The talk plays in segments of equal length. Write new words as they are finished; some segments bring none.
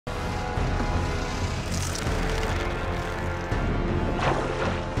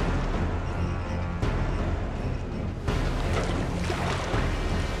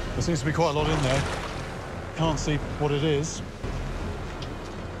There seems to be quite a lot in there. Can't see what it is.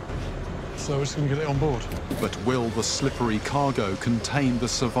 So we're just going to get it on board. But will the slippery cargo contain the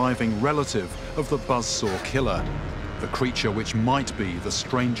surviving relative of the buzzsaw killer? The creature which might be the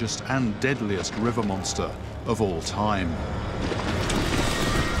strangest and deadliest river monster of all time.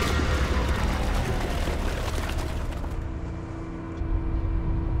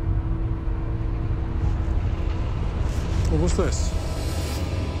 What was this?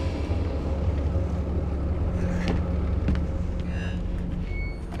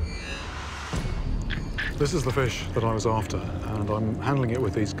 This is the fish that I was after, and I'm handling it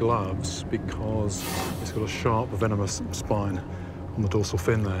with these gloves because it's got a sharp, venomous spine on the dorsal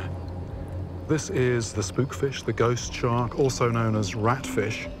fin there. This is the spookfish, the ghost shark, also known as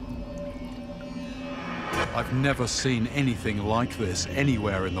ratfish. I've never seen anything like this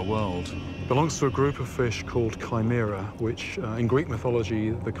anywhere in the world. It belongs to a group of fish called chimera, which in Greek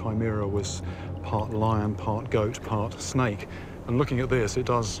mythology, the chimera was part lion, part goat, part snake. And looking at this, it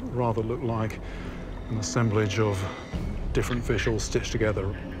does rather look like an assemblage of different fish all stitched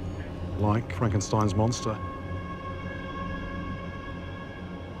together, like Frankenstein's monster.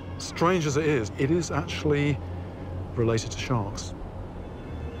 Strange as it is actually related to sharks.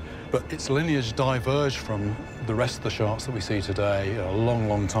 But its lineage diverged from the rest of the sharks that we see today a long,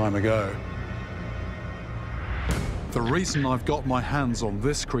 long time ago. The reason I've got my hands on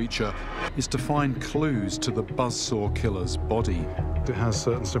this creature is to find clues to the buzzsaw killer's body. It has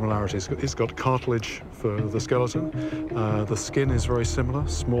certain similarities. It's got cartilage for the skeleton. The skin is very similar,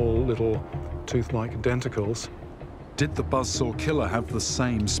 small little tooth-like denticles. Did the buzzsaw killer have the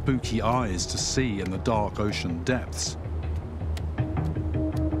same spooky eyes to see in the dark ocean depths?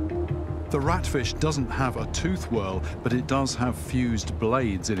 The ratfish doesn't have a tooth whorl, but it does have fused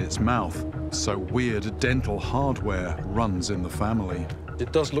blades in its mouth, so weird dental hardware runs in the family.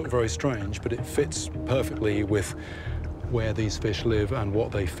 It does look very strange, but it fits perfectly with where these fish live and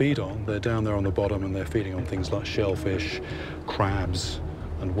what they feed on. They're down there on the bottom and they're feeding on things like shellfish, crabs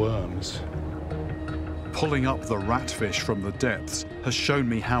and worms. Pulling up the ratfish from the depths has shown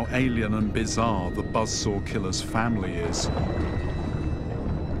me how alien and bizarre the buzzsaw killer's family is.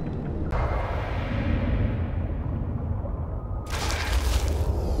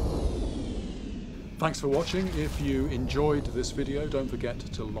 Thanks for watching. If you enjoyed this video, don't forget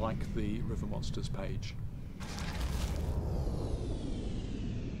to like the River Monsters page.